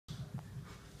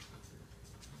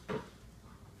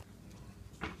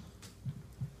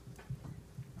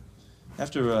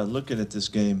After looking at this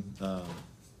game,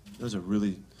 it was a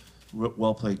really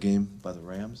well-played game by the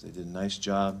Rams. They did a nice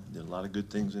job, did a lot of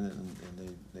good things in it,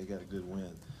 and they got a good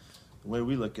win. The way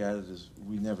we look at it is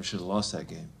we never should have lost that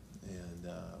game, and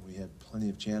we had plenty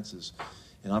of chances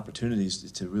and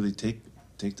opportunities to really take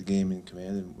the game in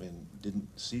command, and didn't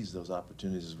seize those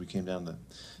opportunities as we came down at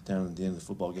the end of the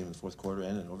football game in the fourth quarter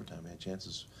and in overtime. We had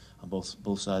chances on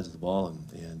both sides of the ball,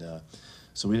 and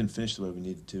so we didn't finish the way we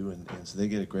needed to, and so they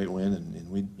get a great win, and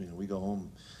we go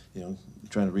home,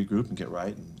 trying to regroup and get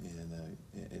right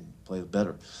and play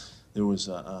better. There was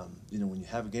when you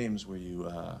have games where you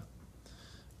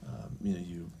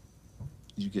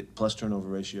get plus turnover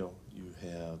ratio, you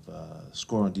have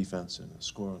score on defense and a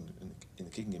score in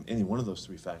the kicking game. Any one of those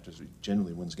three factors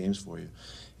generally wins games for you,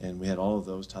 and we had all of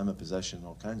those, time of possession,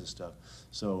 all kinds of stuff.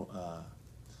 So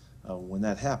when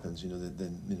that happens,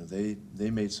 then they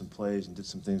made some plays and did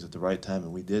some things at the right time,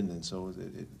 and we didn't, and so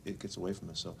it gets away from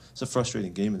us. So it's a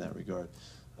frustrating game in that regard.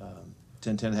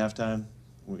 10-10 halftime,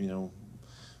 we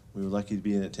were lucky to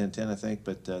be in at 10-10, I think,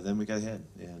 but then we got ahead,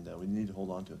 and we need to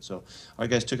hold on to it. So our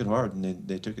guys took it hard, and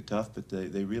they took it tough, but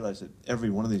they realized that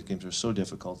every one of these games are so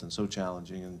difficult and so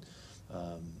challenging, and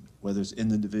whether it's in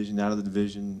the division, out of the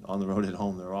division, on the road, at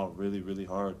home, they're all really, really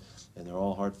hard, and they're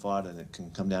all hard fought, and it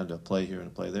can come down to a play here and a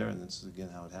play there, and this is, again,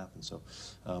 how it happens. So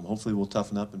hopefully we'll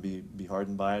toughen up and be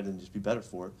hardened by it and just be better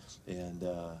for it, and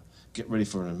get ready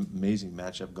for an amazing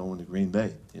matchup going to Green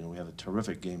Bay. We have a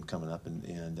terrific game coming up,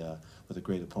 and with a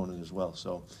great opponent as well.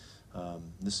 So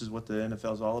this is what the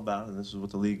NFL is all about, and this is what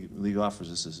the league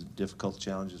offers. This is difficult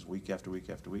challenges week after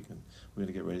week after week, and we're going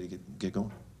to get ready to get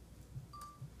going.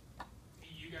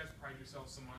 You guys pride yourselves so much